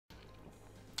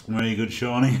Very good,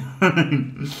 Seanyy.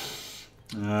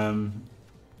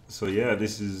 So yeah,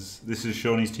 this is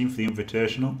Shawnee's team for the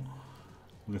Invitational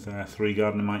with 3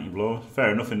 Garden and Mighty Blow.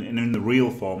 Fair enough. In the real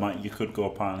format, you could go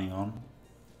piling on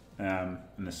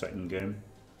in the second game,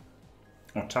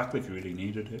 or tackle if you really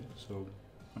needed it. So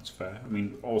that's fair. I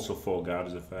mean, also 4 guard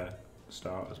is a fair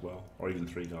start as well, or even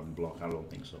 3 guard and block. I don't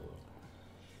think so though.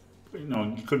 But,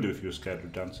 you could do if you were scared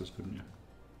of dancers, couldn't you?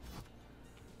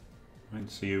 Right,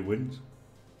 see who wins.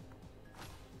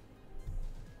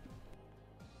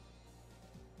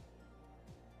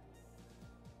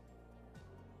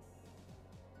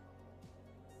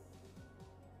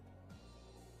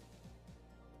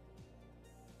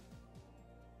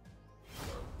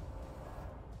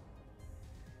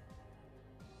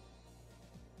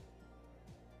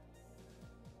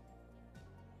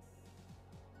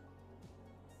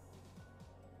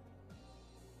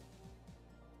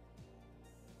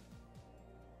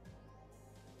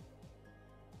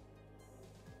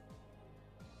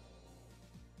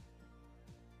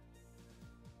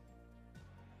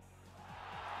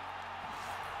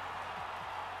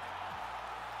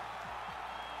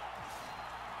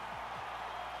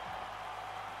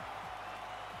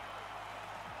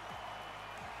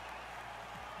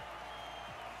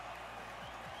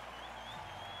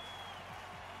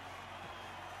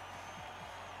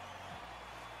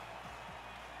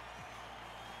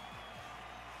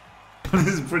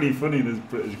 This is pretty funny, this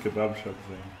British kebab shop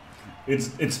thing.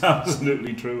 It's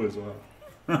absolutely true as well.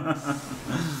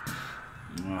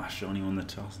 Shawnee won the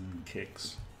toss and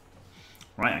kicks.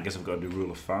 Right, I guess I've got to do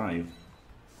rule of 5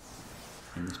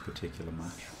 in this particular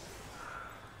match.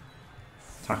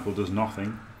 Tackle does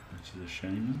nothing, which is a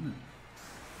shame, isn't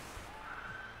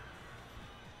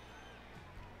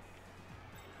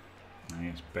it? I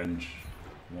guess bench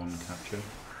 1 capture.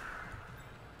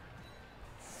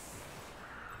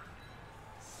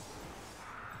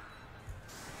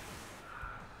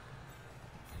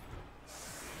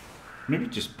 Maybe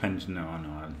just bench. No.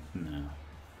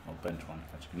 I'll bench 1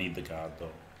 catch. Need the guard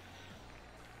though.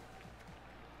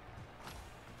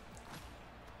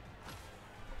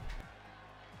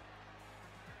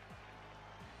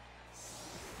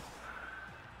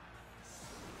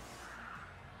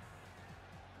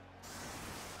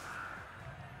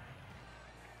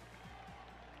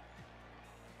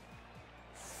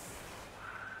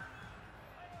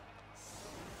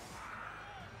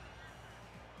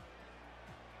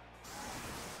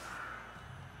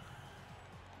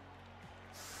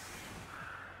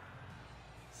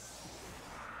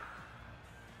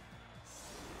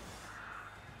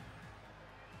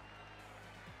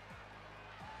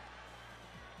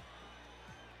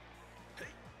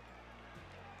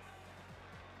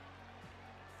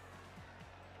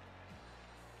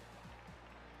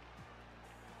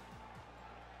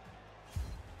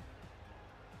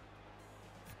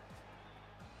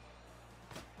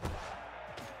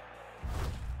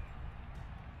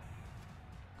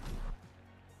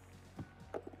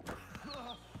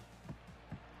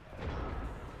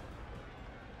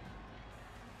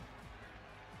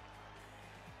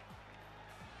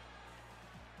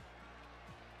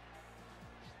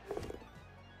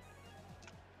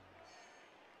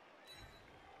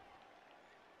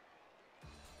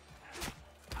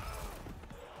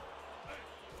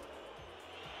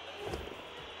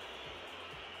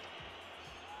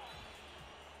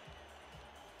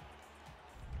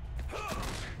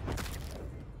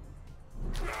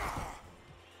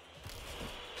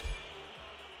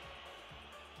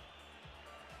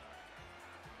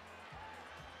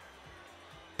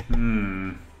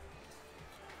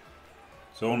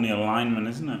 It's only a lineman,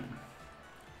 isn't it?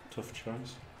 Tough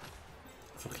choice.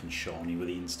 Fucking Shawnee with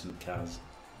the instant Kaz.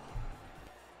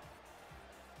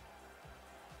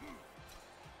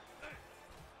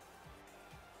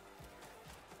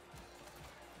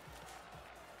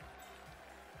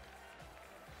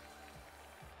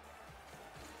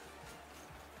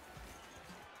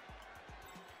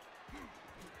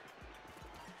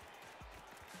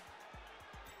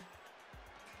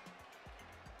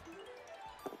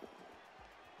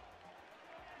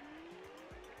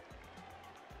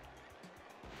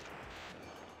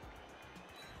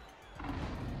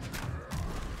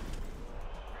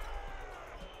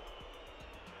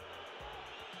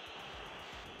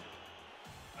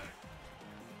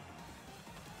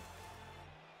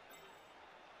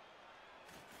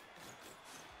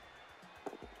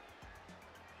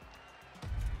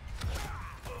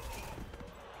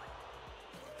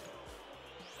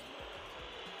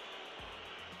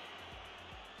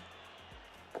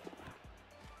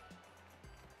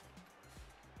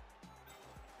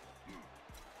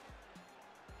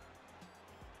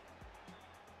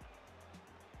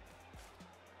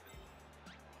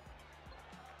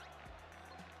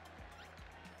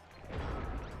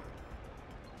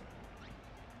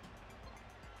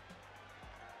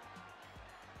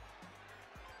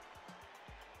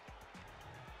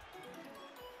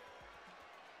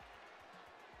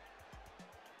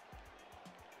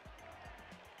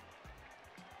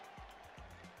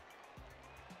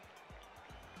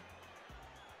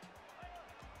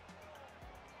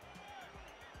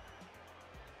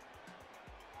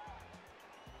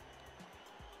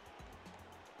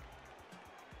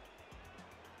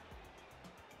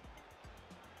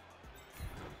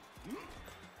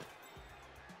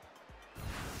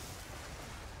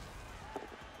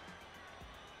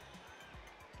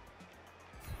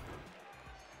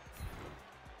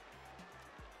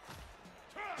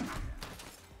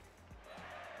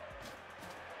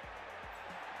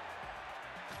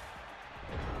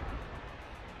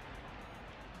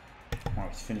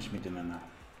 Right, finish me dinner now.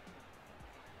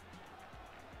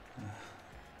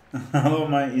 Hello,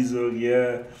 Mighty Zug.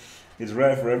 Yeah, it's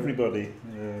rare for everybody,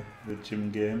 the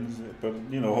gym games, but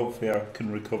you know, hopefully I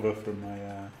can recover from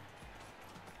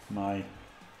my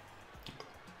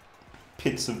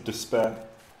pits of despair.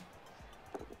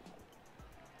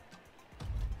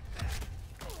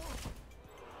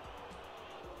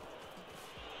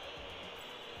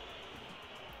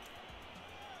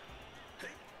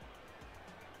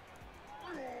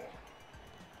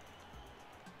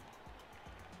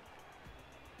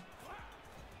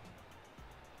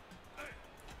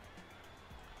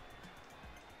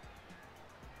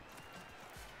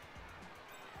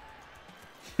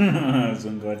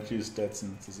 Zungard use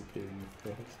Stetson disappearing, of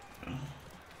course.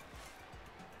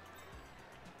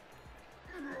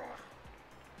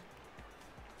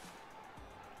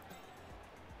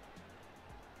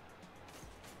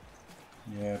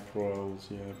 Yeah,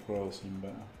 pros seem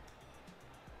better.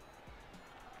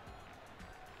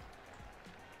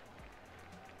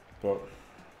 But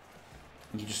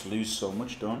you just lose so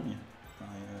much, don't you,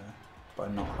 by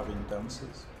not having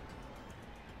dances.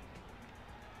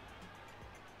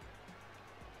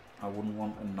 I wouldn't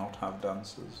want to not have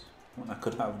dancers when I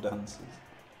could have dancers.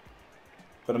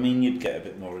 But I mean, you'd get a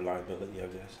bit more reliability, I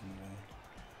guess, anyway.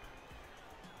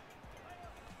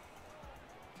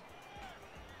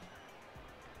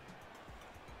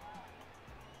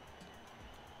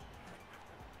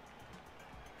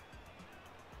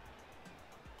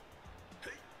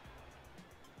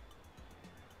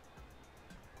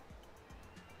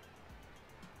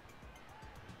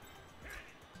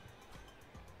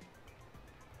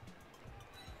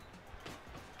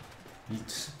 He's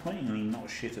disappointingly not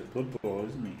shit at Blood Bowl,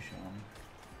 isn't he, Sean?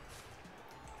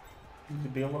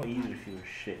 It'd be a lot easier if he was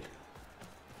shit.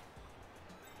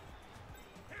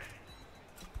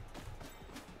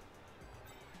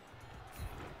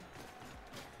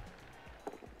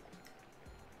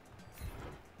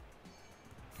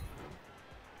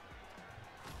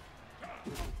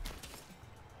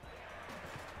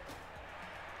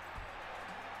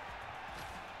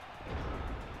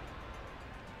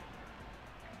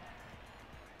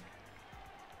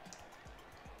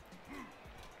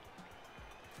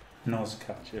 Nos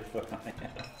catcher for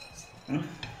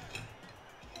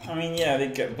I mean, yeah, they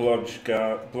get blood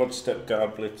step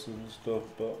guard blitzes and stuff,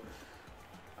 but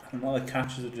I don't know, the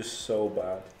catches are just so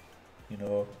bad. You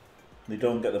know, they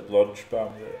don't get the blood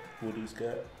spam that Woodies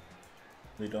get.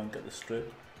 They don't get the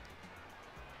strip,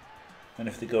 and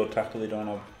if they go tackle, they don't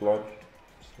have blood.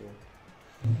 So.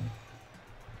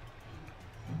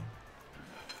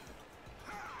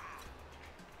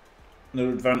 The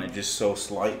advantage is so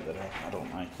slight that I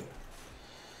don't like it.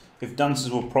 If dances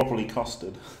were properly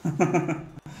costed,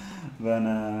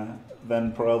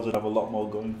 then Pro Elves would have a lot more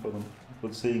going for them.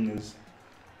 But seeing as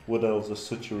Wood Elves are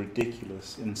such a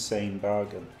ridiculous, insane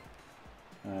bargain,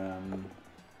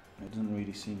 it doesn't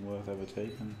really seem worth ever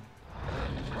taking.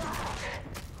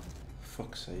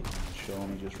 Fuck's sake,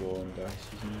 Sean just rolling dice,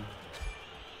 isn't he?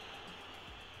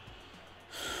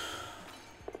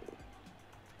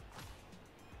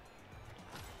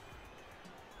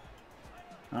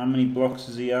 How many blocks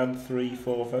has he had? 3,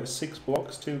 4, 5, 6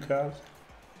 blocks, 2 cards.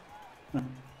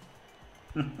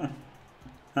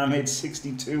 I made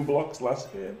 62 blocks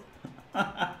last game.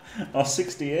 Or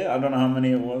 68, I don't know how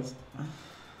many it was.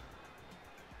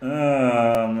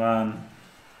 Oh man.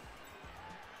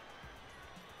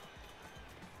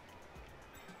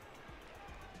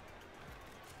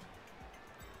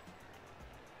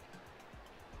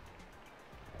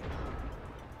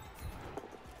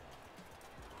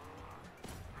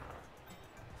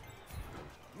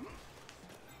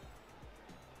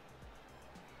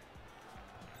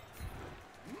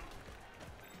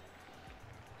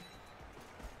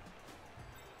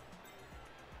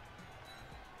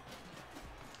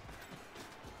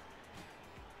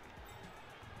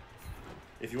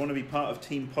 If you want to be part of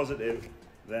Team Positive,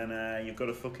 then you've got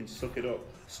to fucking suck it up.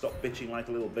 Stop bitching like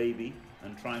a little baby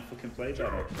and try and fucking play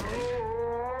better.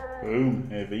 Boom,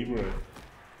 hey, Vibro.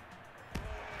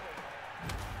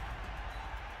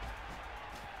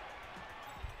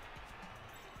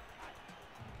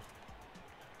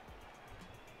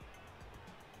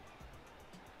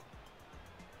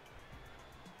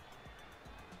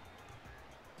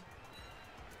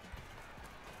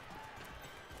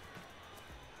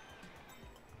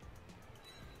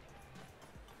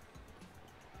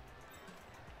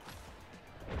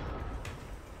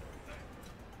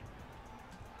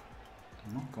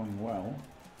 Not going well.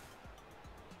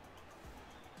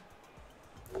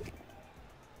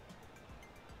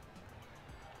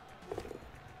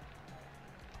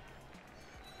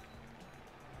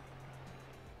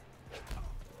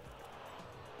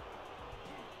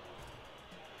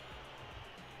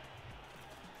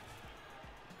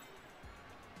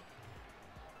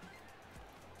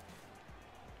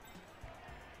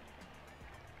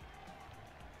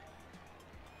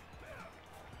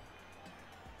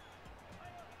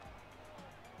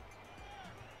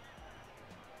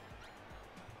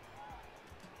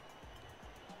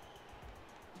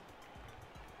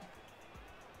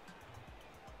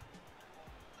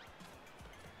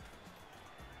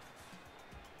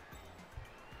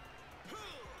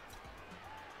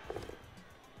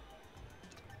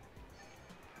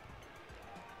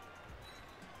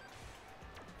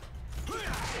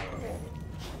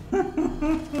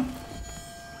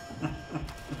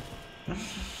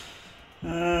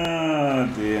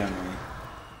 Ah, dear me.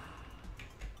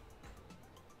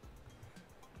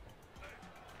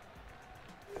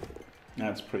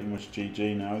 That's pretty much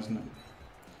GG now, isn't it?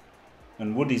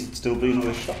 And Woody's still being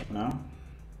another shot now.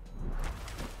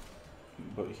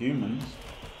 But humans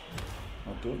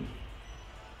are done.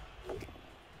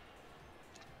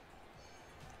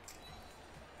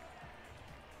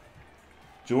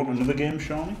 Do you want another game,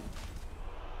 Seanyy?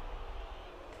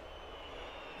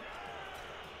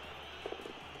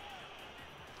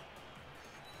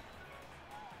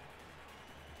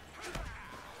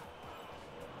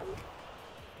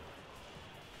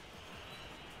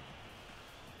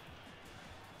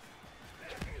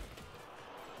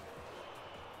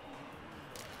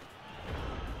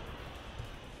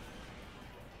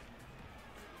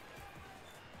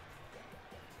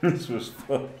 This was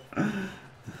fun.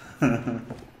 I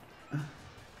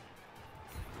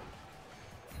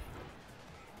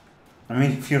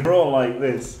mean, if you're all like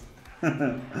this,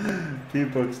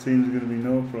 Gearbox team's going to be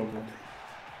no problem.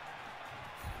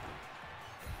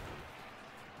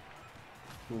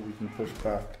 Oh, we can push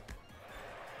back.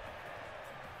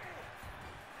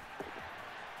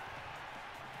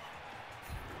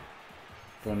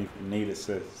 Don't even need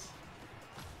assists.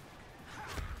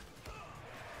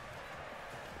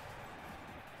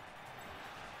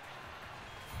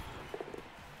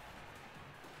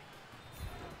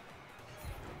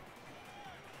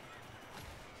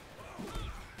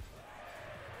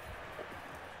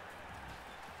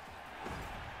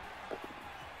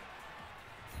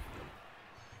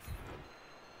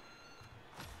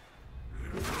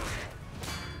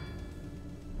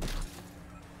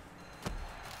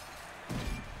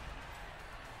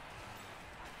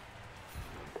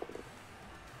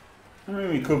 I mean,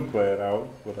 we could play it out,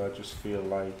 but I just feel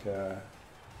like,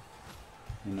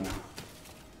 you know,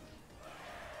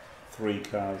 3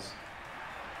 cars.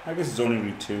 I guess it's only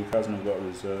really 2 cars and I've got a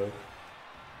reserve.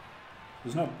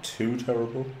 It's not too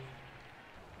terrible.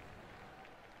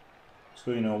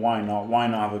 So, you know, why not? Why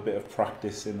not have a bit of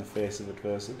practice in the face of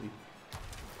adversity?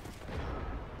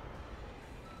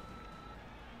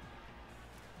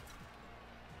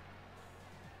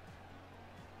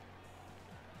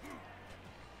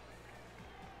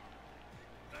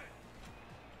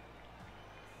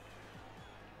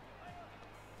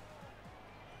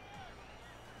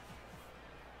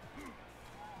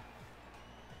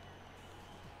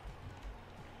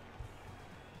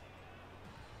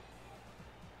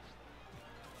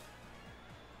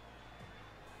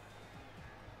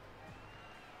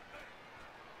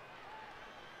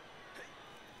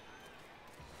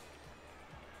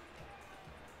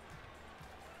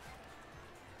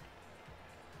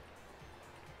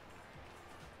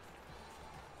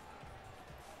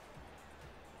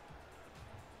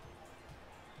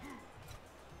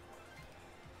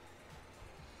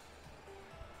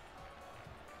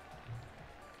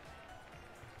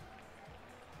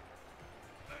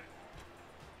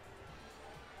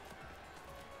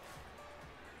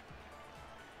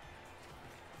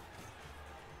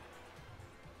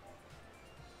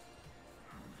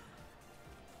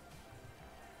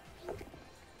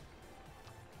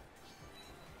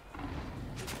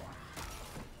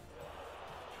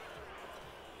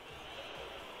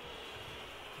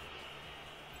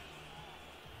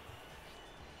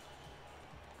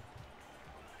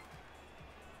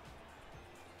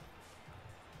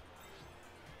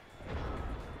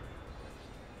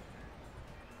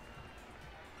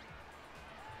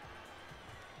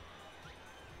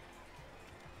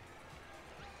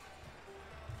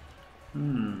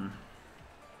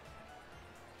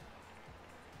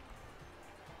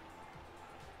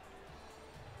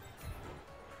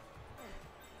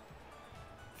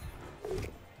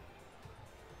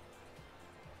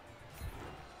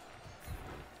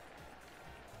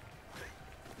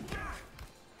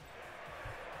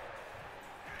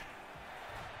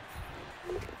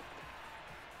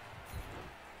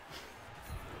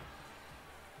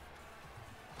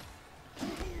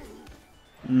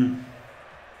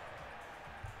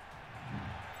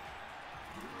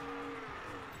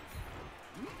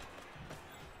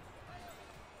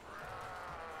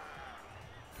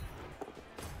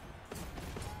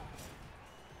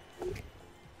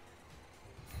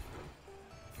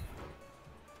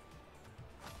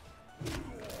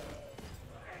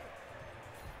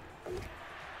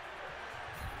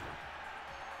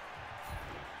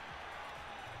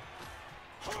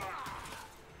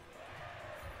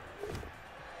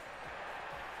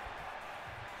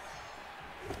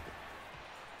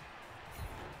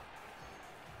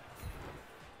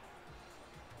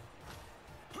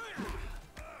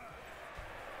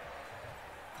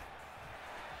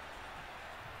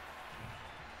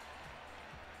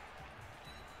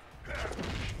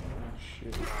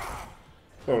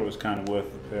 Thought it was kind of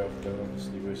worth the payoff, but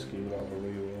obviously risky without a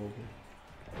reroll.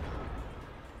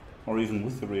 Or even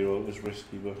with the reroll it was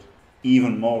risky, but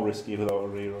even more risky without a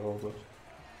reroll, but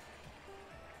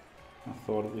I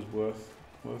thought it was worth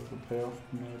the payoff,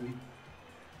 maybe.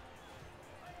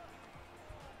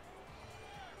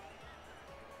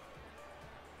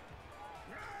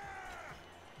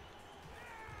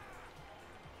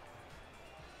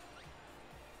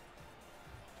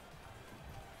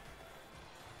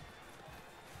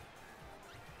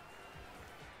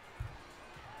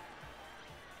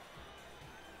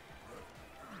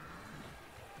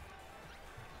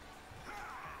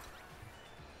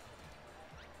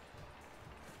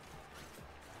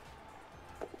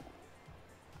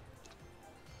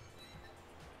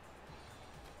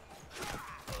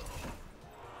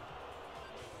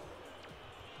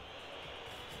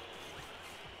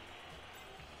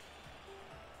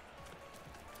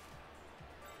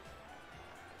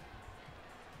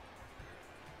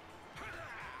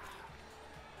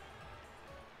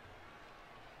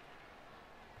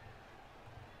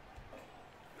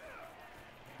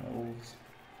 Holds.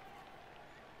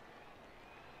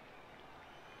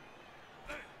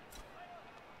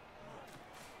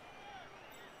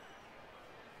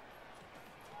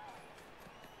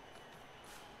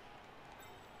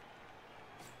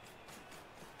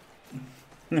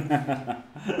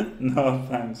 No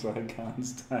thanks, I can't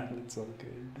style, it's okay.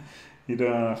 You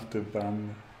don't have to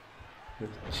ban the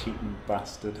cheating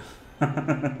bastard. Oh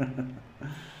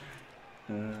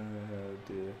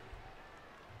dear.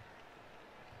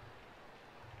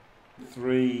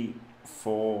 3,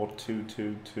 4, 2,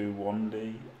 2, 2,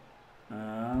 1D.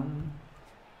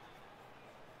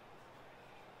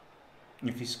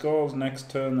 If he scores next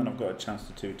turn, then I've got a chance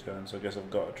to 2 turns. So I guess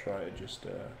I've got to try to just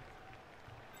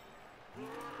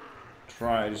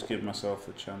give myself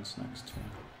a chance next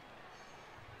turn.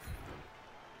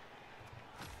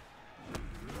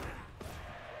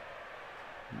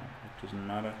 No, it doesn't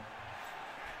matter.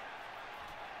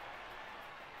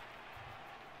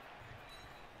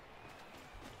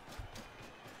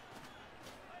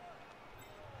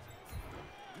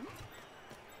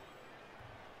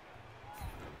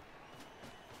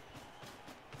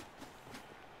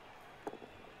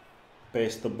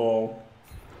 Base the ball.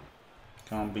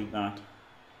 Can't beat that.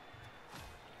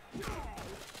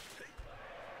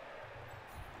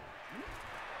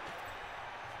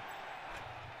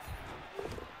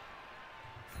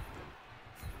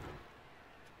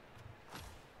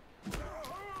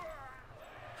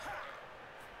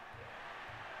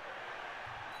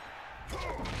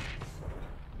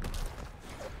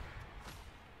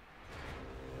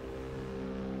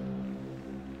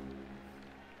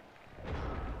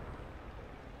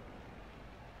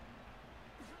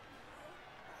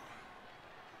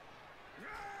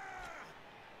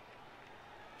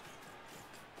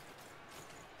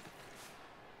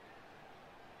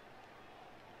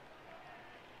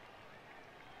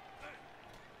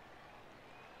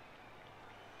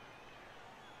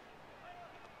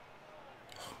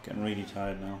 Getting really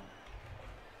tired now.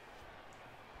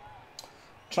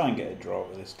 Try and get a draw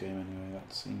with this game anyway,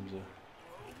 that seems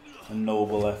a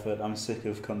noble effort. I'm sick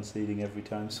of conceding every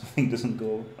time something doesn't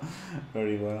go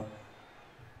very well.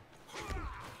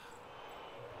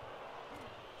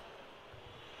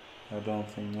 I don't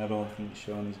think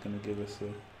Seany's going to give us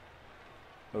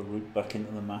a route back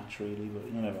into the match really, but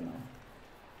you never know.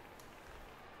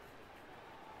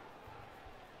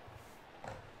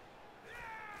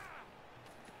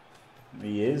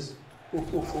 He is. They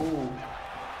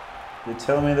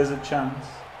tell me there's a chance.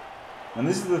 And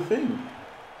this is the thing.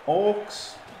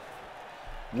 Orcs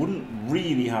wouldn't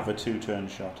really have a 2-turn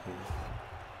shot here.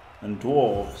 And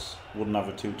Dwarves wouldn't have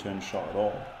a 2-turn shot at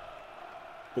all.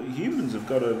 But humans have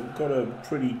got a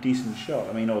pretty decent shot.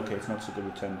 I mean, okay, it's not so good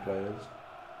with 10 players.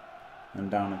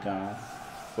 And down a guard.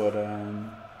 But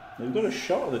they've got a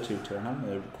shot of the 2-turn, haven't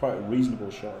they? Quite a reasonable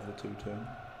shot of the 2-turn.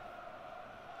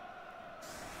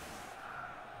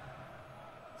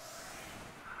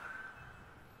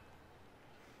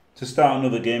 To start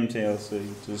another game,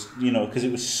 TLC, just, you know, because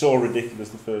it was so ridiculous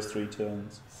the first 3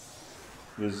 turns.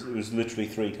 It was literally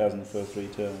 3 cas in the first 3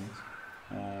 turns.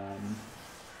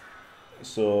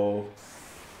 So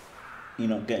you're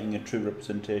not getting a true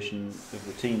representation of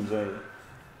the teams, are you?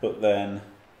 But then,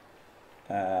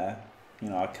 you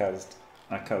know, I cast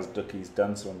Ducky's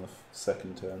Dancer on the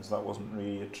second turn, so that wasn't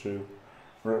really a true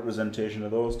representation of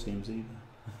those teams either.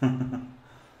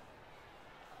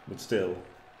 But still.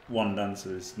 One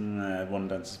dancer is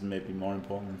maybe more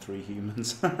important than 3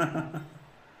 humans.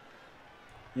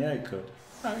 Yeah, it could.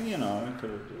 You know,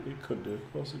 it could do.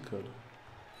 Of course, it could.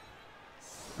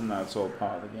 And that's all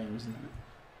part of the game, isn't it?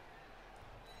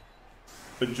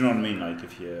 But do you know what I mean? Like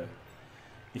if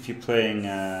you're playing,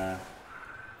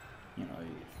 you know,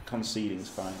 conceding's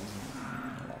fine, isn't it,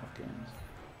 in a lot of games.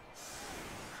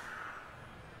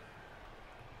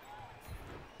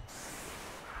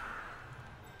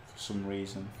 For some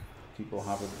reason, people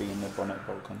have a bee in their bonnet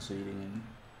about conceding in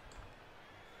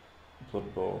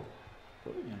Blood Bowl,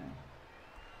 but you know,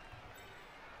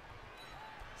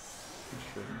 you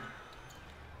shouldn't.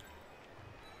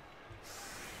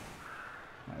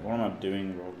 Right, what am I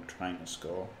doing while trying to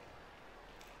score?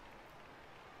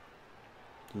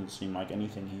 Doesn't seem like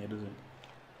anything here, does it?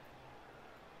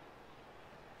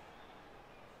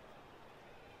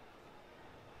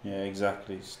 Yeah,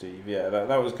 exactly, Steve. Yeah,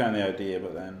 that was kind of the idea,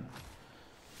 but then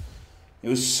it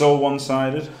was so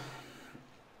one-sided.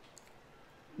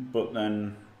 But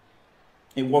then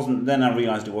it wasn't. Then I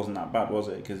realised it wasn't that bad, was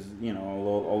it? Because you know,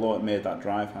 although it made that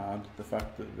drive hard, the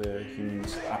fact that the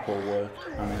Humans apple worked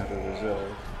and they had a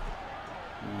reserve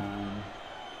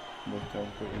worked out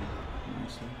pretty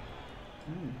nicely.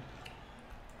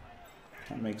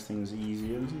 That makes things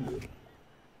easier, doesn't it?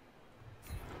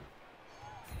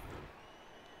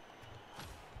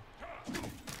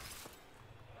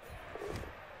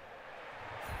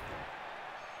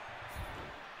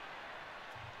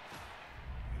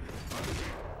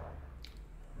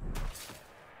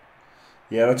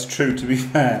 Yeah, that's true. To be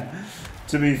fair,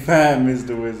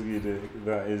 Mr. Whiskey Dick,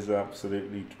 that is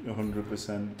absolutely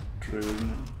 100% true, isn't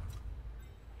it?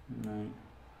 Right.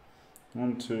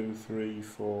 1, 2, 3,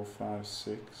 4, 5,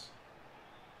 6.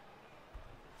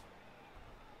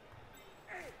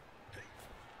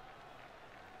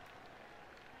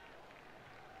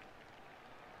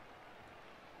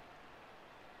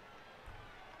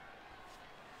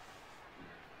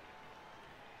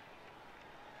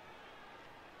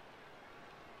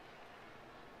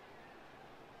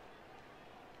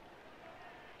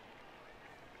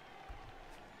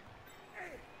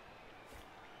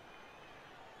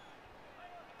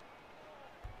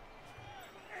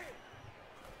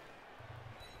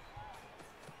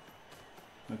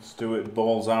 Let's do it,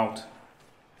 balls out.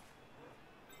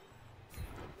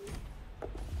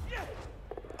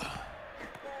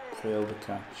 Failed the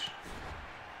catch.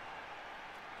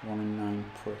 1 in 9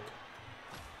 prick.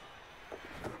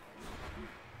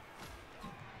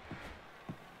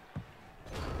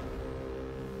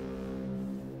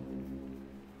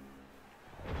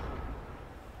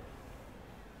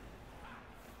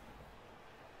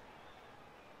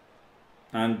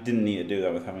 And didn't need to do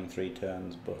that with having 3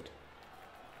 turns, but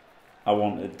I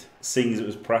wanted, seeing as it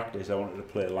was practice, I wanted to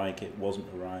play like it wasn't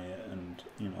a riot and,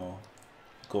 you know,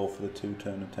 go for the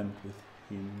 2-turn attempt with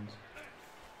Humans.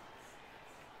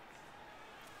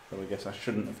 So I guess I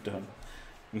shouldn't have done.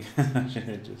 I should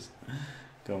have just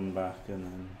gone back and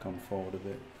then gone forward a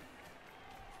bit.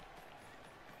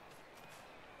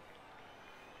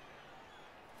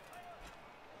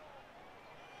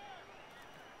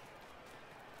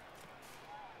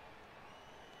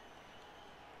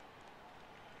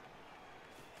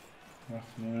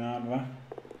 Afternoon out of that.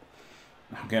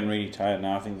 I'm getting really tired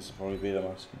now. I think this will probably be the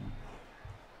last game.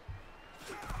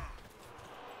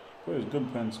 But it was good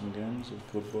playing some games. It was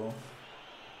good ball.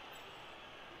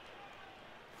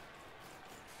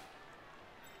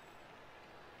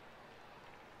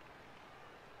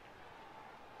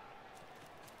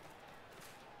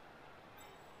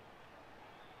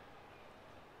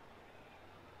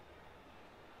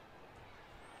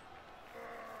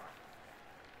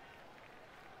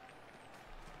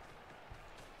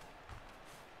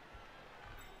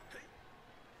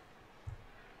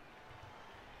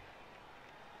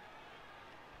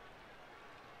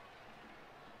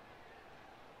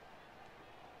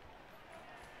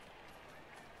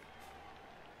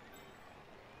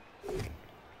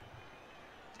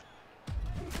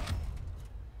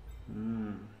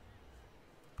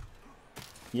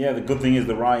 Yeah, the good thing is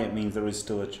the riot means there is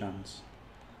still a chance.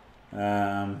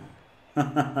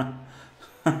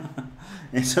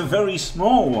 It's a very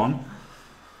small one,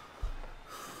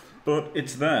 but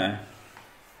it's there.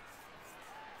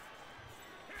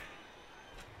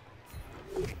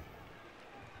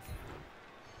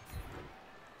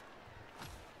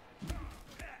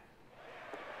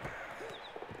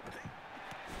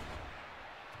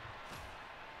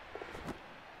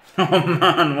 Oh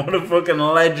man, what a fucking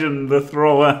legend, the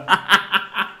thrower.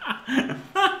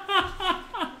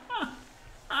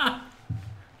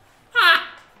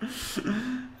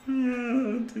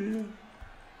 Oh dear.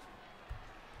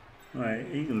 Right,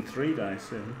 even 3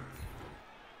 dice in.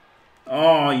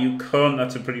 Oh, you cunt,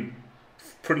 that's a pretty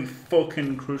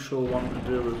fucking crucial one to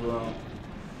do as well.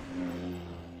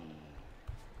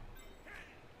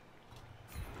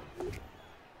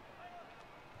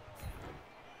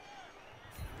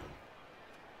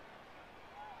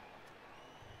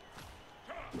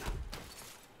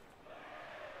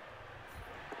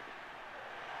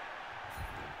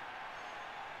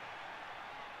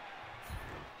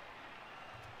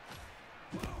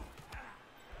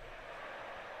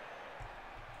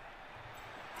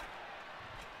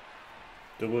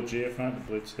 Double GFI to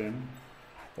blitz him,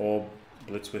 or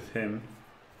blitz with him.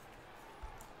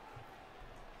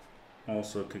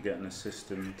 Also could get an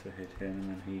assistant to hit him and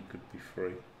then he could be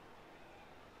free.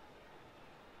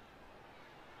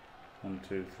 1,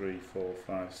 2, 3, 4,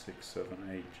 5, 6,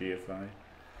 7, 8 GFI.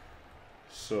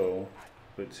 So,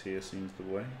 blitz here seems the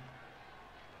way.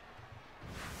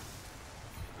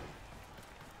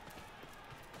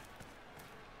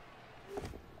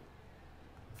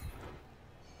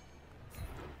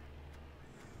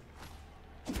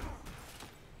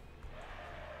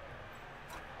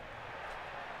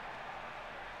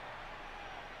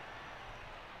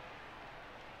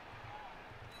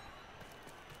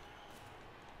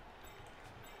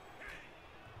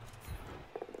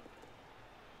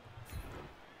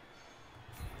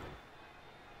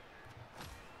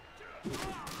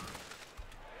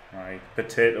 Right,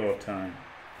 potato time.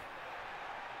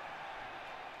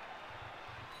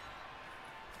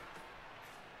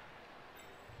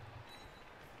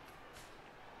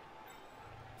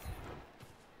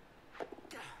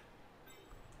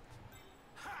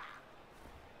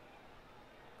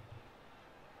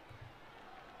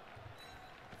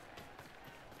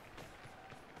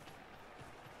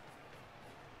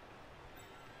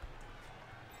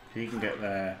 He can get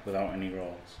there without any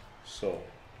rolls, so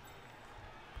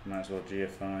might as well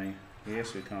GFI here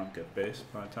so we can't get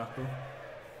based by tackle.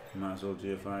 Might as well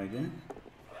GFI again.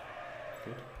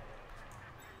 Good.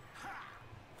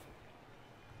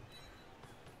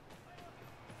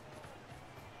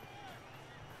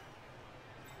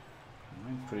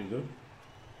 Alright, pretty good.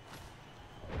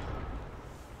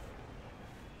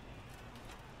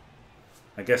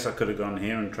 I guess I could have gone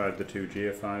here and tried the 2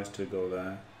 GFIs to go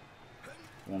there.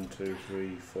 1, 2,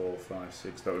 3, 4, 5,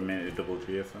 6. That would make it a double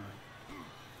GFI.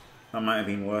 That might have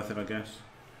been worth it, I guess.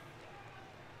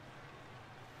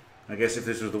 I guess if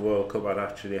this was the World Cup, I'd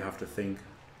actually have to think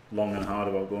long and hard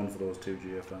about going for those 2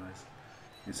 GFIs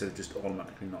instead of just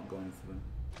automatically not going for them.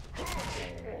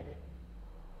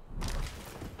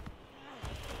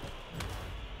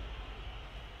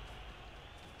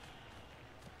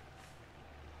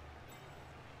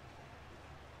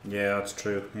 Yeah, that's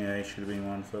true. Yeah, he should have been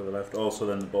one further left. Also,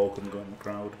 then the ball couldn't go in the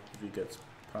crowd if he gets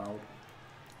fouled.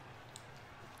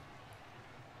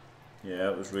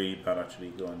 Yeah, it was really bad actually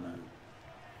going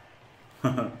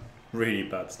there. Really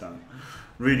bad stand.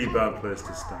 Really bad place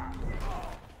to stand.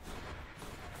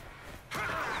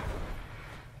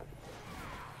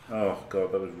 Oh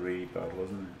god, that was really bad,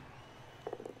 wasn't it?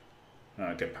 Oh,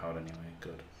 I get powered anyway,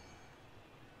 good.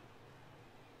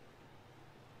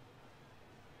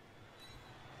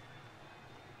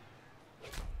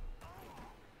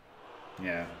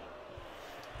 Yeah.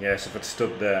 Yeah, so if I'd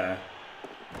stood there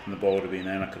and the ball would have been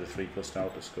in, I could have 3+'d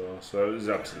out to score. So it was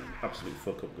absolute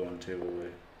fuck up going 2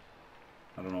 away.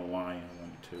 I don't know why I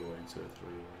went 2 away instead of 3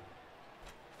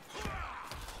 away.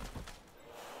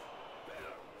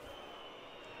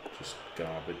 Just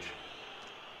garbage.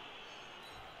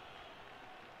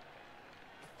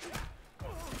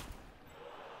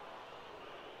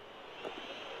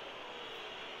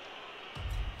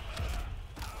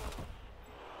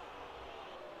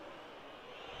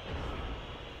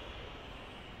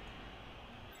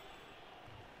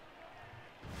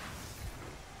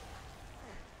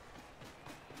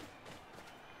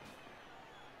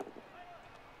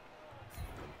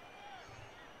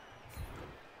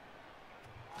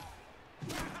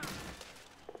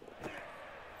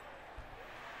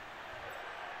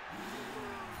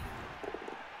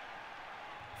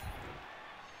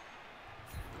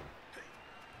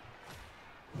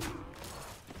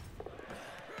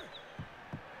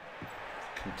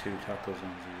 Fucking 2 tackles on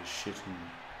you, shitting.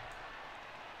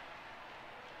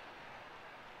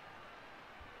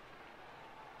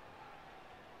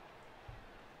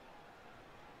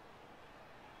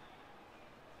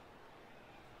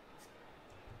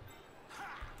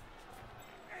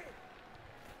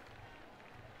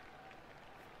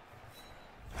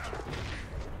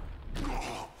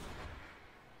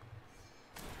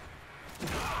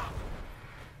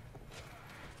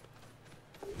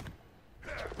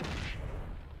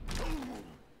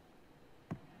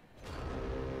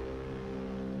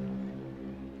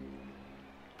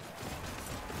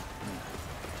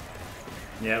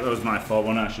 Yeah, that was my fault.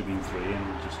 One I should have been 3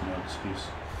 in, just no excuse.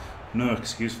 No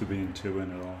excuse for being 2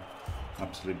 in at all.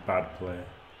 Absolute bad play.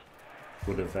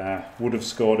 Would have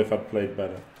scored if I'd played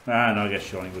better. Ah, no, I guess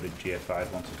Seanyy would have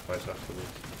GFI'd once or twice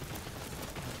afterwards.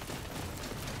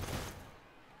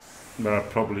 But I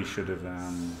probably should have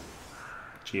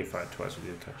GFI'd twice with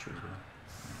the catcher as well.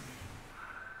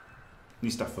 At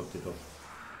least I fucked it up.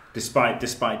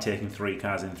 Despite taking 3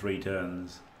 cards in 3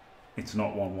 turns, It's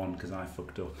not 1-1 because I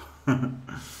fucked up. No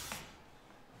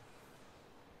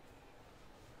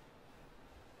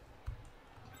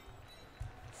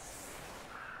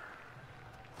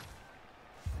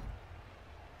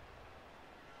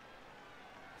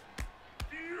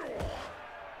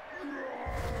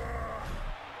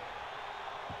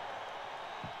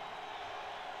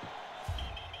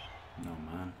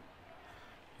man.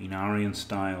 In Aryan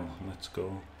style, let's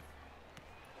go.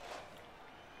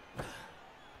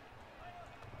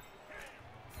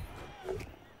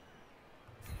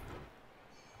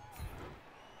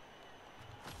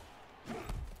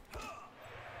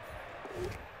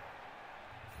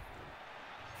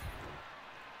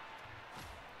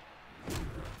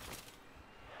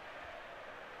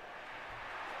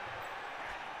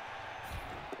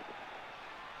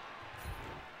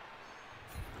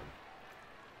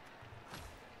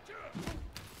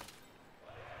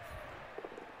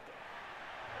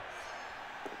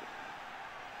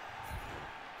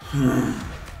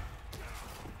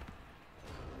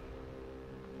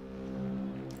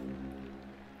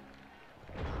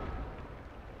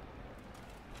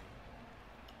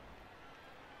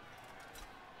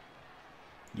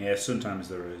 Yeah, sometimes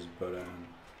there is, but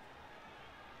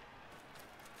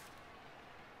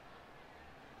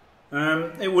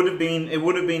it would have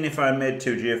been if I made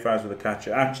 2 GFIs with a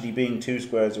catcher. Actually, being 2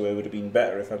 squares away would have been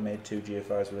better if I made 2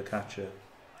 GFIs with a catcher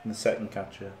in the second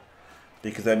catcher,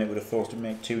 because then it would have forced me to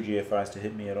make 2 GFIs to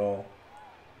hit me at all.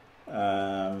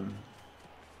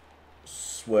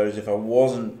 Whereas if I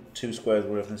wasn't 2 squares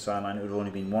away from the sideline, it would have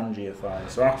only been 1 GFI.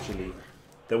 So actually,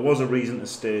 there was a reason to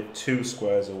stay 2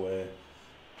 squares away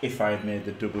if I had made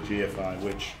the double GFI,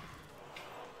 which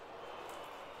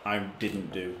I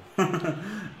didn't do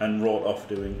and wrote off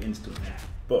doing instantly.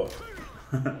 But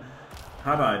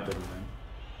had I done them,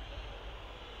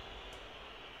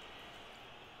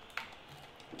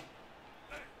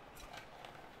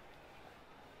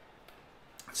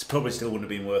 it probably still wouldn't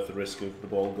have been worth the risk of the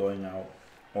ball going out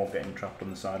or getting trapped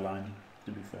on the sideline,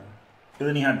 to be fair. But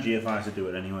then he had GFIs to do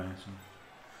it anyway. So.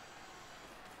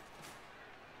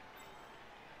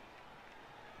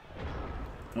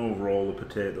 Overall, the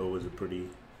potato was a pretty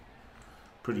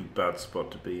bad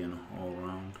spot to be in all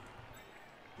round.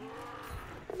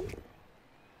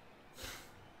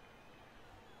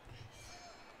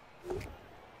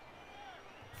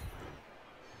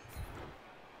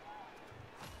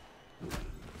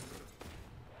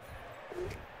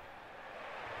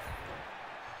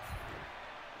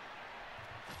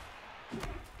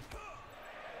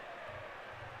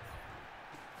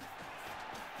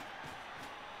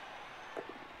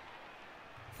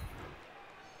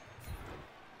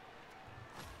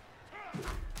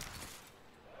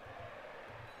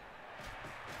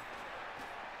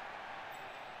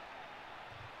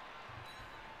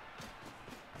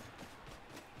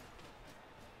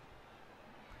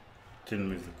 Didn't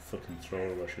move the fucking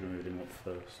thrower, I should have moved him up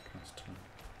first last time.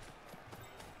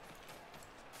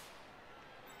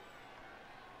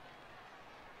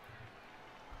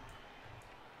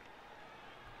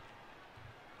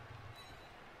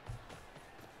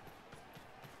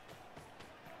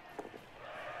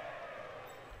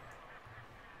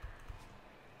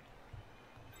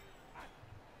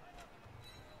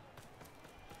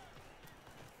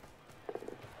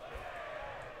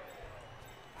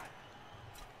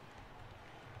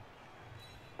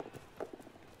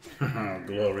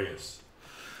 Glorious.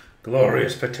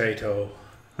 Glorious potato.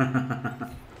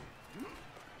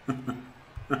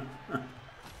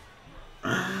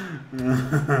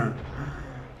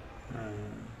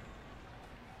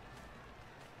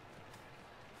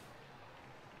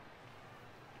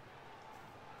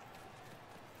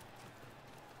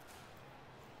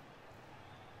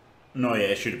 No, yeah,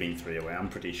 it should have been 3 away. I'm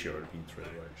pretty sure it would have been 3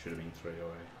 away. It should have been 3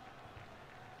 away.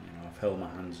 You know, I've held my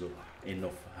hands up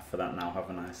enough for that now,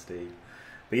 haven't I, Steve?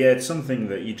 But yeah, it's something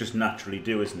that you just naturally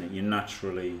do, isn't it? You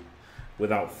naturally,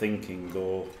 without thinking,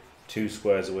 go 2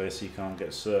 squares away so you can't get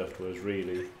surfed, whereas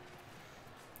really,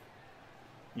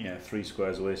 yeah, 3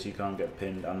 squares away so you can't get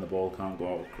pinned and the ball can't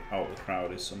go out of the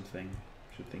crowd is something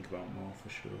you should think about more for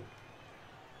sure.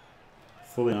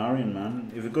 Fully Aryan,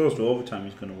 man. If it goes to overtime,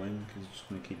 he's going to win because he's just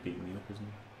going to keep beating me up, isn't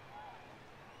he?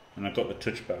 And I got the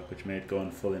touchback, which made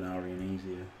going full in Aryan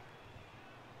easier.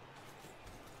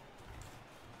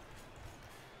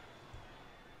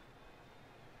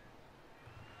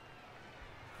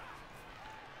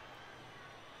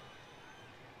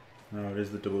 No, it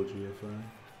is the double GFI.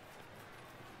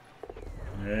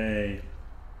 Hey.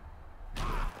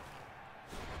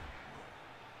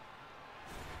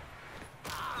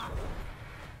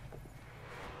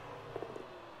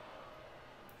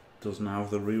 Doesn't have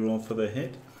the reroll for the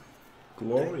hit.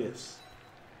 Glorious.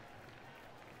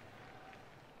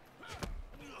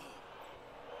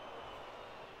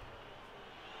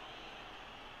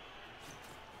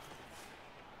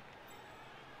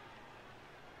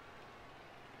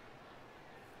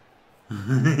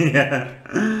 Yeah.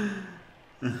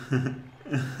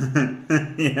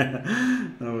 Yeah.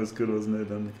 That was good, wasn't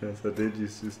it, on the case? I did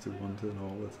used to want it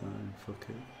all the time. Fuck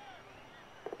it.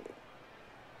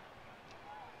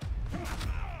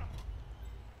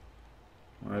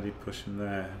 Why did he push him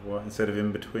there? What, instead of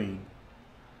in between?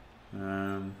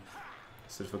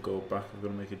 Instead if I go back, I've got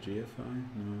to make a GFI?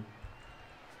 No.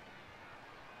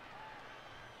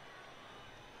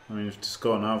 I mean, if to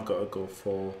score now, I've got to go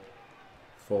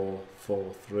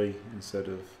 4-4-4-3 instead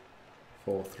of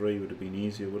 4-3 would have been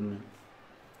easier, wouldn't it?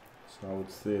 So I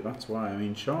would say that's why. I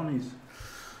mean, Seany's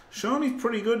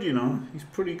pretty good, you know. He's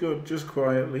pretty good, just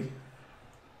quietly.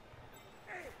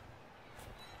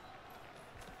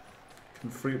 Can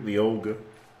free up the ogre.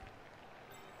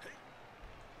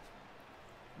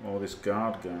 Or this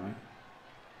guard guy.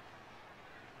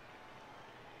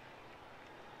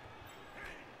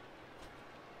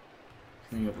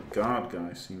 Cleaning up the guard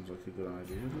guy seems like a good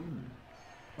idea, doesn't it?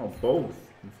 Oh,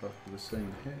 both, in fact, with the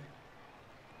same hit.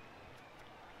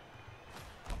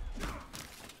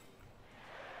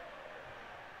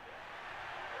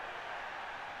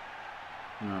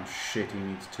 Oh shit, he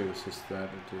needs 2 assists there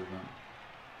to do that.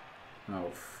 Oh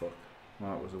fuck.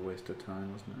 Well, that was a waste of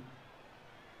time, wasn't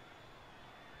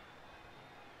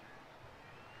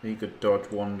it? He could dodge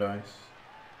 1 dice.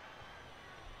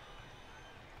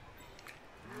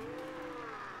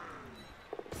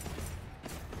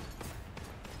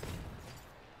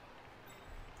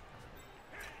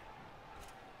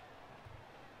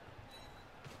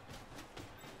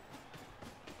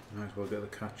 Might as well get the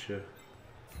catcher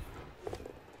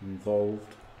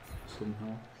involved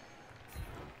somehow.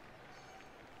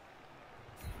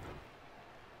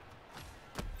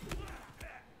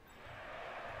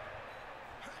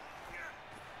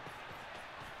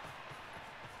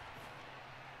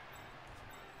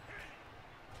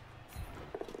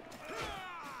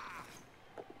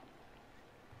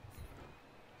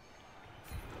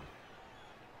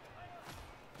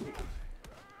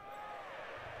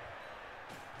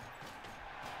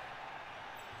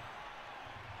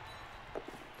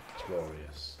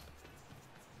 Glorious.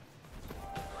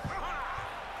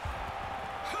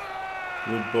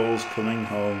 Wood Ball's coming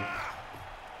home.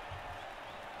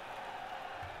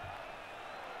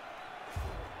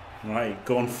 Right,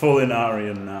 going full in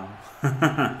Aryan now.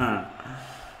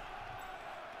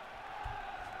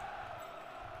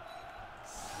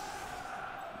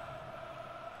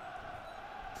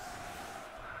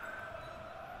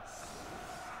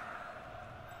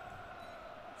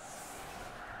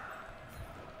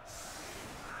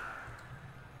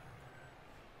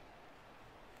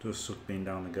 Does suck being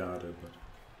down the Garda, but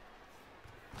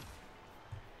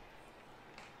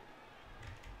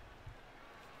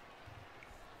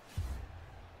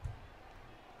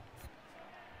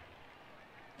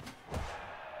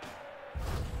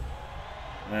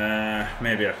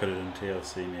maybe I could have done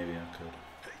TLC, maybe I could.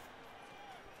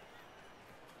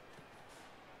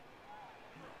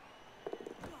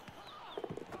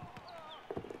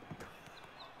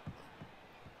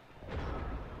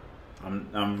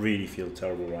 I really feel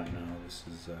terrible right now. This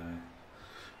is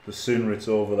the sooner it's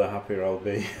over, the happier I'll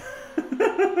be.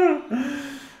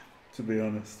 To be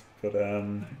honest, but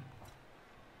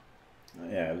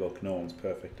yeah, look, no one's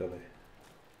perfect, are they?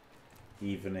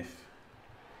 Even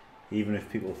if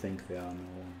people think they are,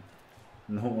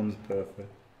 no one's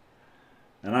perfect.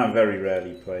 And I very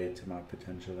rarely play to my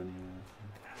potential anyway.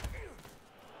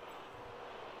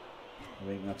 I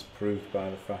think that's proved by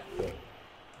the fact that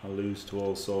I lose to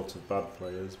all sorts of bad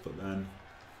players, but then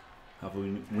have a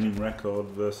winning record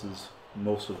versus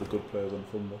most of the good players on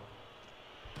Fumble.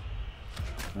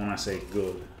 When I say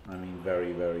good, I mean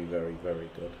very, very, very, very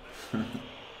good.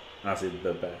 As in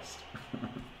the best.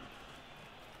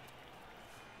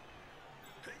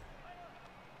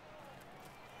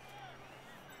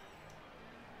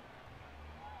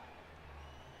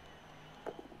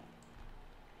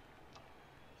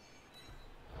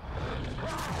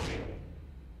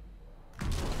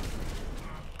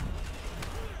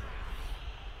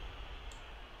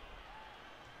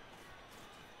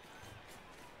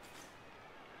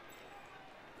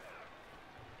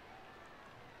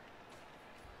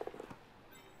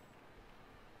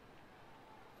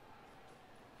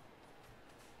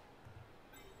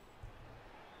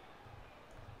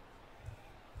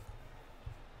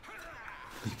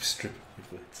 Strip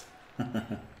blitz.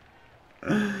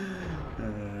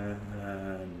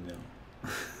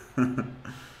 No.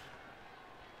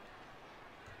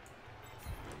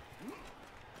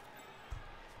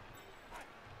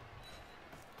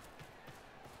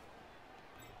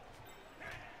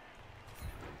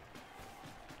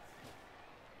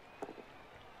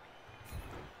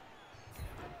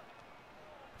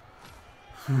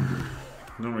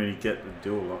 Don't really get to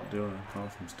do a lot, do I?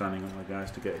 Apart from standing on my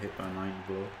guys to get hit by a mighty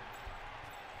blow.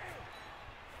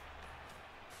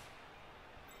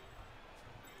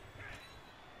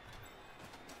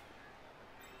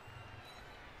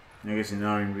 I guess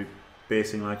now I'm be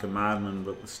basing like a madman,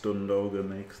 but the stunned ogre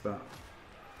makes that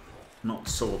not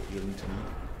so appealing to me.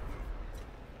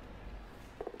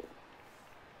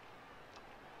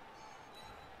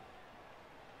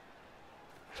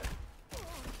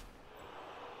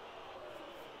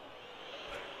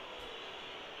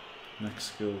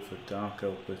 Next skill for Dark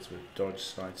Elf Blitz with dodge,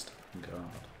 sidestep and guard.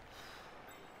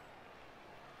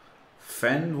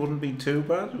 Fend wouldn't be too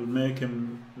bad, it would make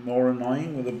him more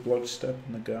annoying with a blodge step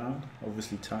and a guard.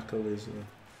 Obviously tackle is a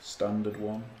standard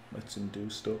one, lets him do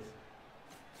stuff.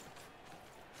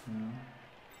 Yeah.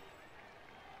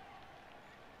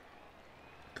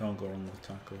 Can't go wrong with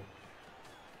tackle.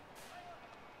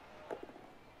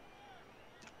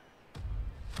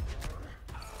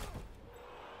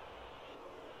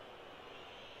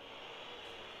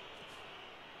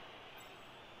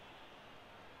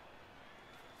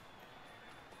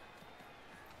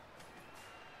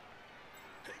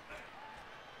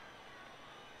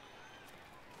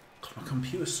 My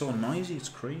computer's so noisy, it's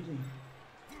crazy.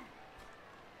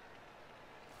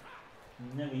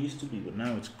 It never used to be, but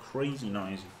now it's crazy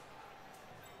noisy.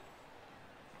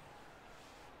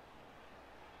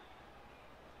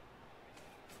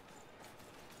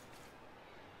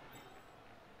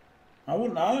 I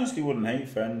honestly wouldn't hate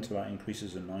Fend to that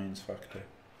increases annoyance factor.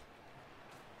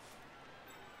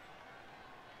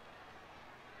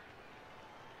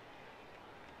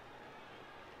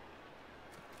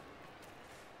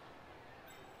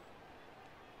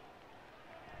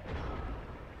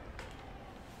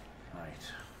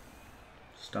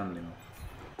 Standing up.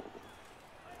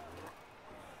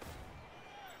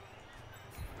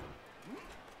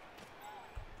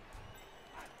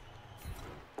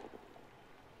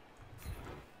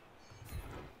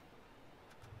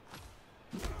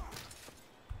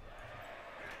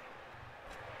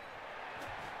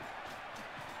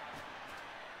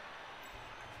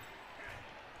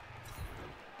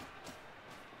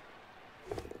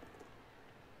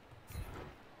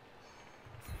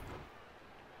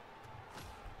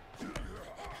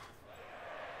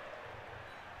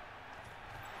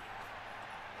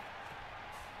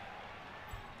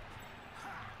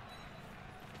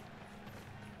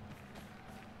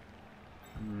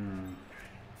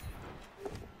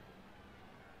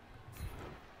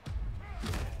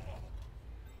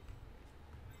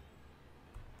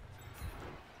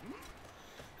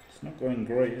 It's not going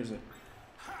great, is it?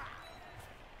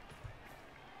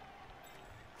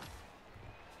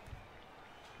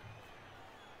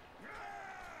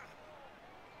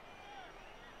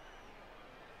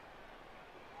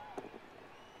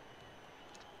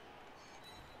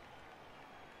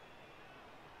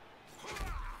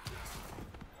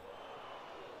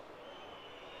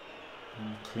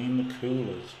 Clean the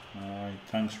coolers. Alright,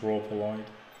 thanks Rawpolite.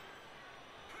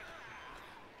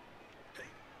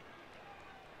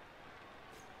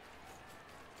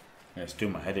 Yeah, it's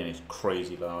doing my head in, it's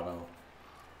crazy loud.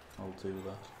 I'll do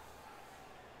that.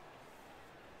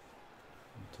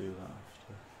 I'll do that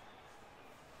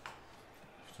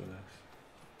after this.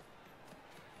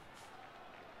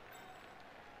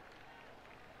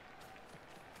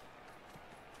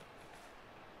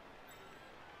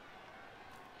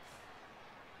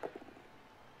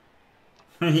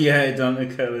 Yeah, done the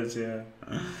colours, yeah.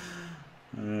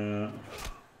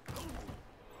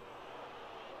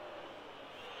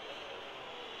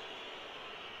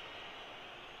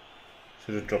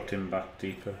 Should have dropped him back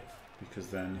deeper, because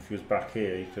then if he was back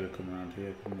here, he could have come around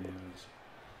here, couldn't he?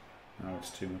 Now it's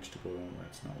too much to go on.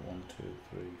 It's not 1, 2,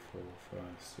 3, 4, 5,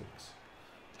 6,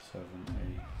 7,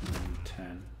 8, 9,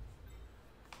 10.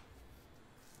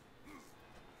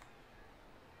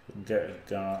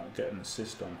 Get an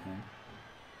assist on him.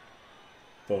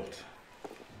 But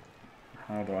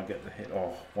how do I get the hit?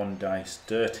 Oh, 1 dice.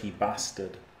 Dirty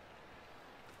bastard.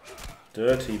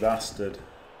 Dirty bastard.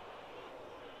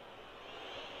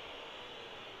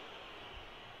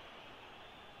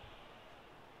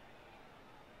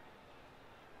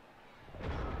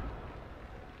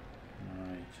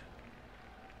 Right.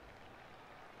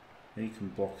 He can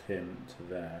block him to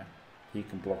there. He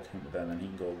can block him to there, then he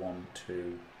can go 1,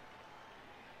 2,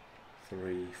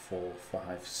 3, 4,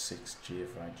 5, 6,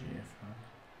 GFI, GFI.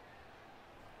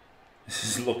 This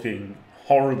is looking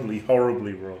horribly,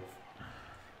 horribly rough.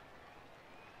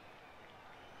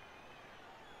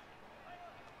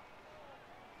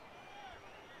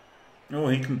 Oh,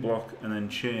 he can block and then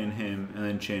chain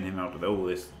him out of the... Oh,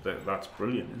 that's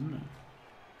brilliant, isn't it?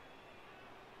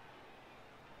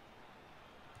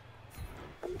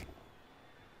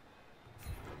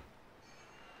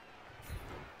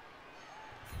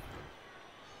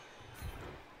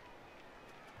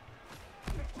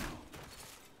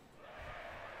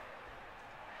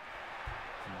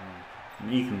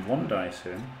 And you can one dice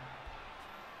him.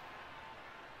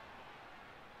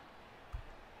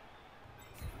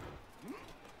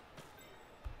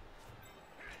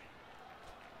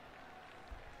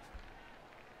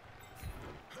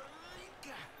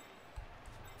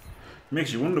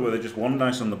 Makes you wonder whether just one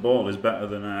dice on the ball is better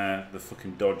than the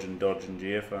fucking dodge and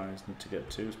GFIs to get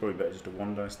two. It's probably better just to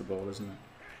one dice the ball, isn't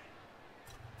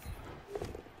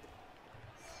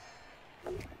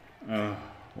it? Oh,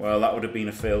 well, that would have been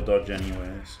a failed dodge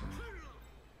anyway. So.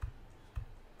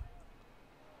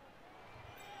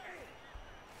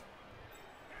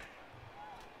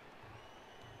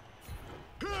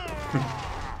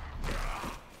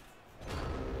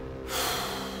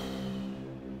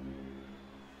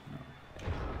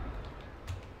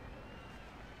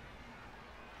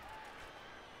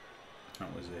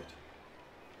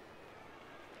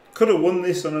 Could have won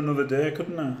this on another day,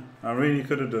 couldn't I? I really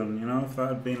could have done, you know, if that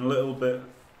had been a little bit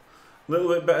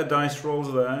better dice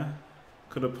rolls there.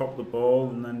 Could have popped the ball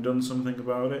and then done something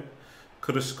about it.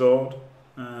 Could have scored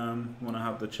when I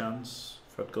had the chance.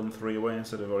 If I'd gone 3 away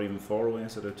instead of, or even 4 away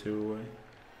instead of 2 away.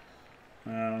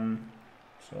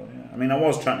 So yeah, I mean, I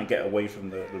was trying to get away from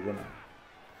the runner.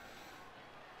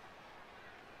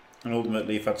 And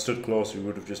ultimately, if I'd stood closer, we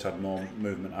would have just had more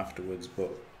movement afterwards,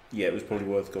 but yeah, it was probably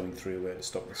worth going 3 away to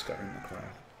stop the scattering the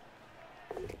crowd.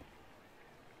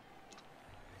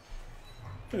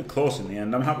 Pretty close in the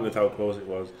end. I'm happy with how close it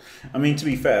was. I mean, to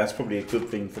be fair, that's probably a good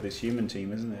thing for this human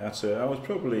team, isn't it? I was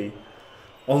probably,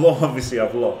 although obviously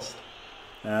I've lost,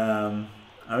 I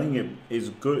think it is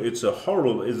good. It's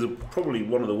probably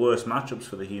one of the worst matchups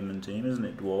for the human team, isn't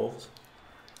it, Dwarfs?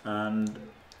 And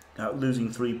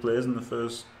losing 3 players in the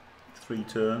first 3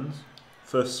 turns,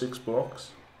 first 6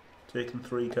 blocks. Taking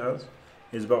 3 cards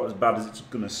is about as bad as it's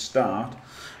going to start.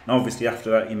 And obviously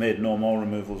after that he made no more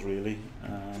removals really,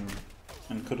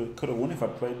 and could have won if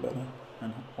I'd played better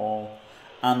or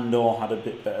had a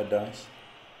bit better dice.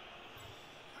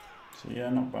 So yeah,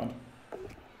 not bad.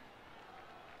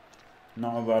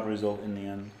 Not a bad result in the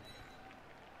end.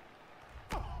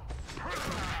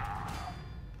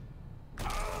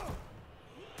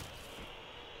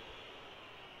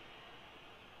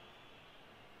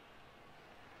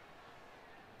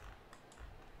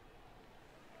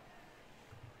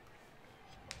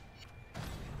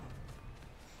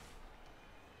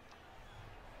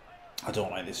 I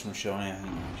don't like this from Seanyy. I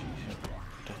think she should be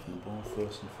protecting the ball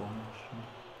first and foremost.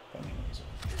 But I mean, it's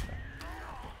okay.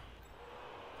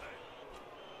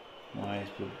 Nice,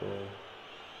 good boy.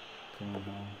 Come on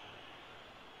now.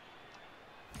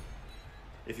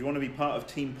 If you want to be part of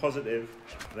Team Positive,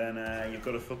 then you've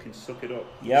got to fucking suck it up.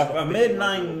 Yeah, I've made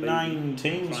nine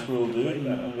teams, Squirrel dude.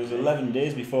 It was 11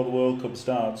 days before the World Cup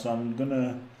starts, so I'm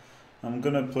gonna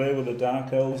play with the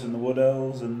Dark Elves and the Wood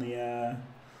Elves and the.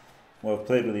 Well, I've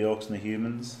played with the Orcs and the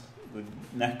Humans. With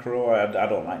Necro, I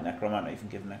don't like Necro. I might not even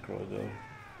give Necro a go.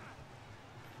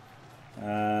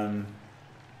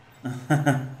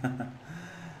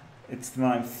 It's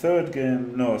my second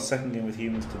game with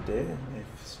Humans today.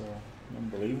 If so,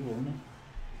 unbelievable, isn't it?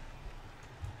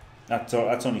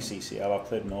 That's only CCL. I've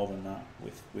played more than that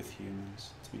with Humans,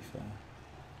 to be fair.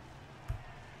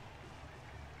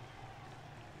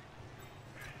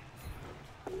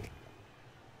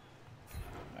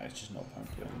 It's just no point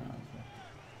doing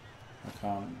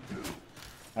that.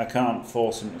 I can't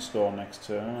force him to score next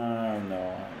turn. No,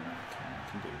 I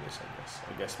can do this.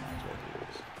 I guess might as well do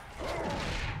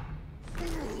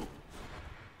this.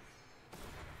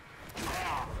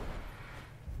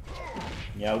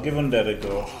 Yeah, I'll give Undead a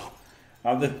go.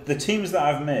 The teams that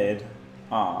I've made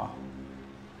are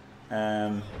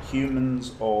Humans,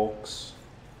 Orcs,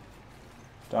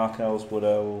 Dark Elves, Wood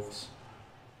Elves.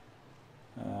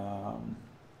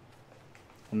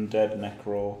 Undead,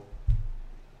 Necro,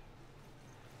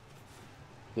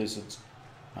 Lizards,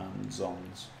 and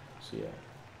Zons. So yeah,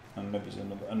 and maybe there's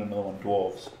another one,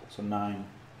 Dwarfs. So 9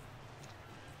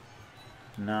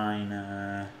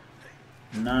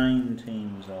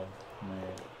 teams I've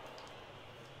made.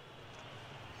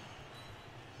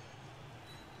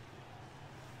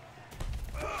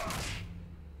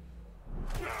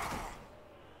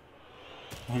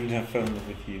 Undead friendly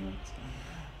with humans.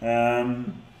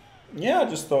 Yeah, I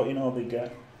just thought, you know, you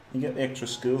get the extra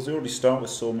skills. They already start with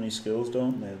so many skills,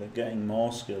 don't they? They're getting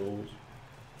more skills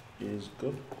is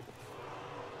good.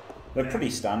 They're pretty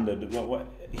standard. What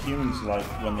humans like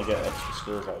when they get extra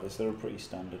skills like this, they're a pretty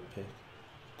standard pick.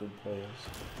 Good players.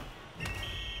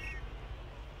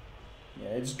 Yeah,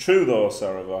 it's true though,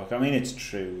 Saravak. I mean, it's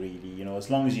true, really. You know, as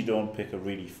long as you don't pick a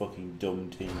really fucking dumb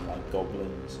team like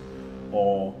Goblins,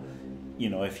 or you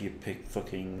know, if you pick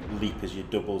fucking Leap as your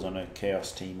doubles on a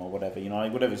Chaos team or whatever, you know,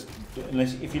 like whatever's,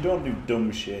 unless, if you don't do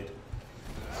dumb shit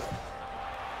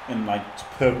and like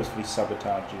purposefully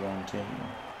sabotage your own team,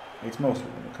 it's mostly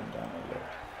going to come down to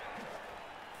luck.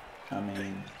 I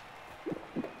mean,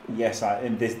 yes,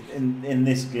 in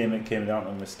this game it came down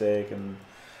to a mistake, and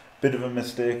a bit of a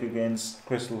mistake against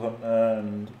Crystal Hunter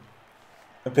and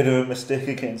a bit of a mistake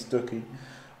against Ducky,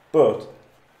 but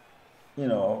you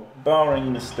know,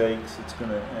 barring mistakes, it's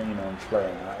gonna, you know,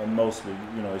 playing that, and mostly,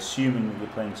 you know, assuming that you're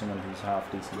playing someone who's half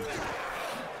decent,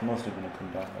 it's mostly gonna come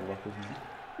down to luck, isn't it?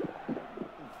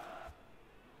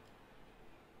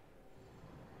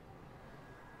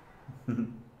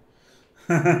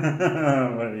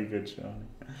 Very good, Sean.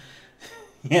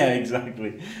 Yeah,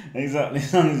 exactly. As long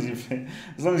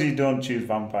as you don't choose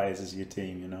vampires as your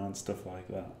team, you know, and stuff like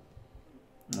that.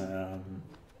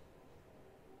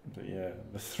 But yeah,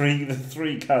 the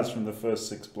three cards from the first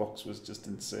 6 blocks was just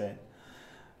insane.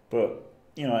 But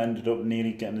you know, I ended up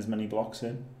nearly getting as many blocks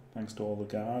in thanks to all the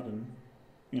guard, and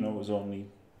you know, it was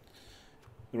only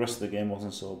the rest of the game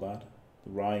wasn't so bad. The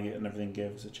riot and everything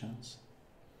gave us a chance.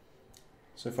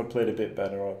 So if I'd played a bit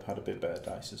better or had a bit better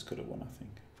dice, I could have won, I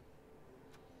think.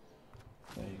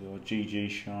 There you go,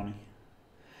 GG, Seanyy.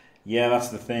 Yeah, that's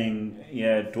the thing.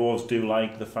 Yeah, dwarves do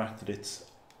like the fact that it's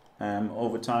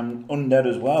overtime. Undead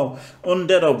as well.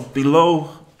 Undead are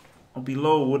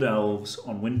below wood elves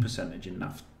on win percentage in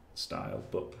NAF style,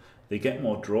 but they get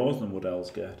more draws than wood elves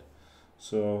get.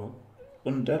 So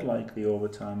undead like the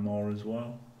overtime more as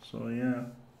well. So yeah,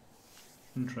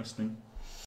 interesting.